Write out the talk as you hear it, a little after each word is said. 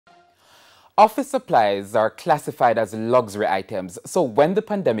Office supplies are classified as luxury items, so when the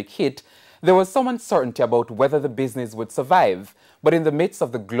pandemic hit, there was some uncertainty about whether the business would survive. But in the midst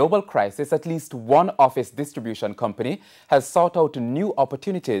of the global crisis, at least one office distribution company has sought out new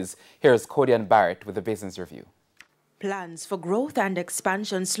opportunities. Here's Codian Barrett with the Business Review. Plans for growth and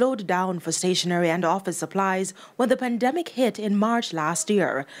expansion slowed down for stationery and office supplies when the pandemic hit in March last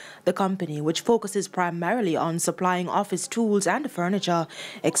year. The company, which focuses primarily on supplying office tools and furniture,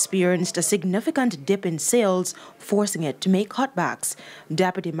 experienced a significant dip in sales, forcing it to make cutbacks.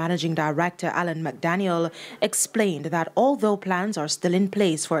 Deputy Managing Director Alan McDaniel explained that although plans are still in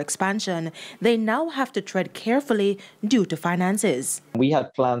place for expansion, they now have to tread carefully due to finances. We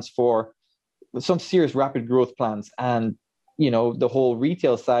had plans for some serious rapid growth plans, and the whole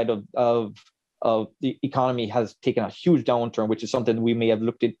retail side of the economy has taken a huge downturn, which is something we may have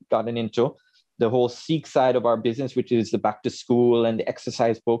gotten into. The whole Seek side of our business, which is the back to school and the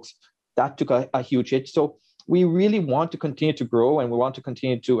exercise books, that took a huge hit. So we really want to continue to grow and we want to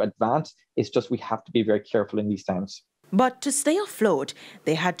continue to advance. It's just we have to be very careful in these times. But to stay afloat,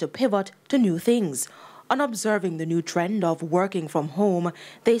 they had to pivot to new things. On observing the new trend of working from home,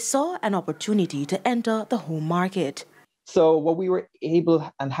 they saw an opportunity to enter the home market. So what we were able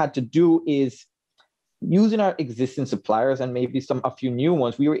and had to do is, using our existing suppliers and maybe a few new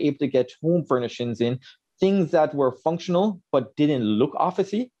ones, we were able to get home furnishings in, things that were functional but didn't look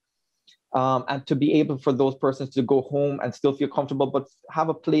officey, and to be able for those persons to go home and still feel comfortable, but have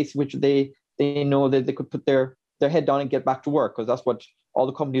a place which they know that they could put their head down and get back to work, because that's what all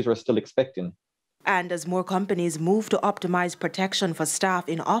the companies are still expecting. And as more companies move to optimize protection for staff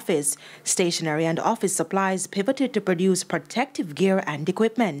in office, stationery and office supplies pivoted to produce protective gear and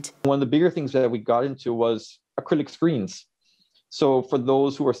equipment. One of the bigger things that we got into was acrylic screens. So for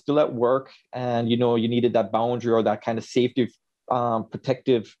those who are still at work and you needed that boundary or that kind of safety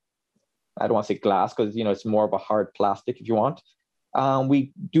protective, I don't want to say glass because it's more of a hard plastic if you want.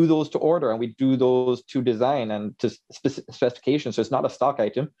 We do those to order and we do those to design and to specifications. So it's not a stock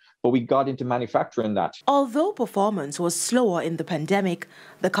item, but we got into manufacturing that. Although performance was slower in the pandemic,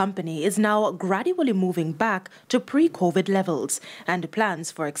 the company is now gradually moving back to pre-COVID levels and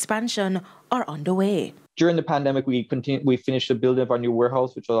plans for expansion are underway. During the pandemic, we finished the building of our new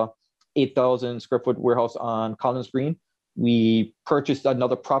warehouse, which was a 8,000 square foot warehouse on Collins Green. We purchased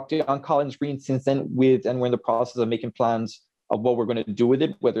another property on Collins Green since then and we're in the process of making plans of what we're going to do with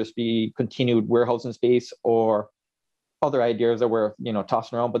it, whether it's be continued warehousing space or other ideas that we're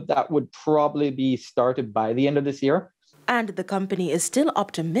tossing around, but that would probably be started by the end of this year. And the company is still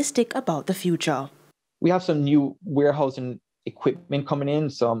optimistic about the future. We have some new warehousing equipment coming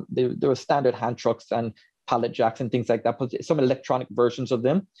in. There were standard hand trucks and pallet jacks and things like that, but some electronic versions of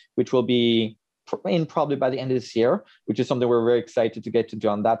them, which will be in probably by the end of this year, which is something we're very excited to get to do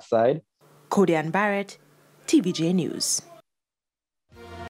on that side. Codian Barrett, TVJ News.